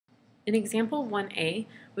In example 1a,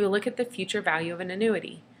 we will look at the future value of an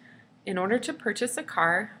annuity. In order to purchase a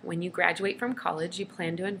car when you graduate from college, you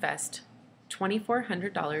plan to invest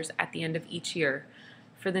 $2,400 at the end of each year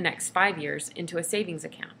for the next 5 years into a savings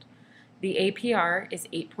account. The APR is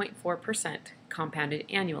 8.4% compounded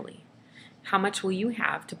annually. How much will you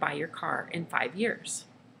have to buy your car in 5 years?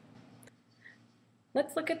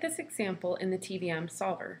 Let's look at this example in the TVM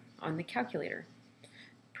solver on the calculator.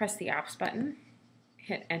 Press the apps button,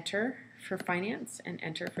 hit enter for finance and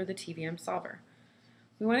enter for the TVM solver.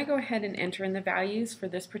 We want to go ahead and enter in the values for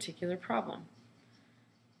this particular problem.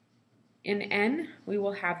 In N, we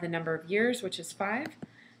will have the number of years, which is 5,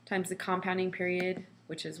 times the compounding period,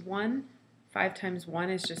 which is 1. 5 times 1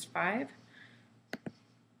 is just 5.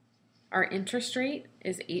 Our interest rate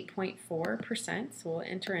is 8.4%, so we'll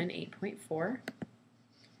enter in 8.4.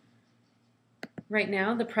 Right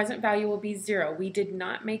now, the present value will be 0. We did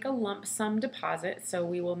not make a lump sum deposit, so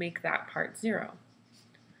we will make that part 0.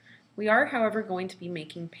 We are, however, going to be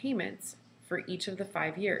making payments for each of the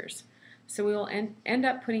 5 years. So we will end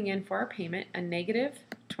up putting in for our payment a negative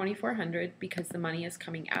 $2,400 because the money is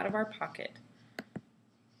coming out of our pocket.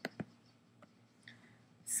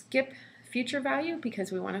 Skip future value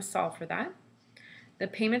because we want to solve for that. The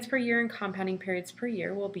payments per year and compounding periods per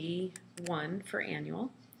year will be 1 for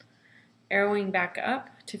annual. Arrowing back up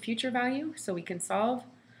to future value so we can solve,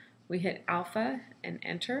 we hit alpha and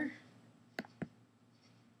enter.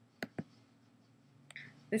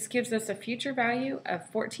 This gives us a future value of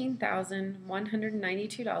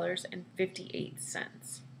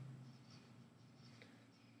 $14,192.58.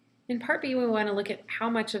 In part B, we want to look at how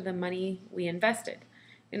much of the money we invested.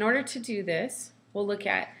 In order to do this, we'll look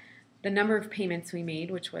at the number of payments we made,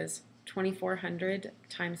 which was $2,400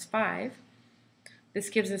 times 5. This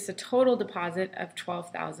gives us a total deposit of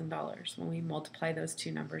 $12,000 when we multiply those two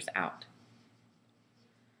numbers out.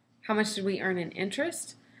 How much did we earn in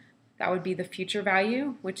interest? That would be the future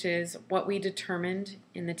value, which is what we determined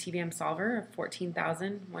in the TVM solver of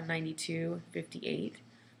 $14,192.58,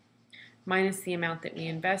 minus the amount that we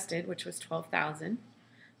invested, which was $12,000,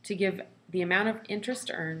 to give the amount of interest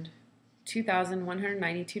earned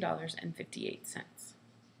 $2,192.58.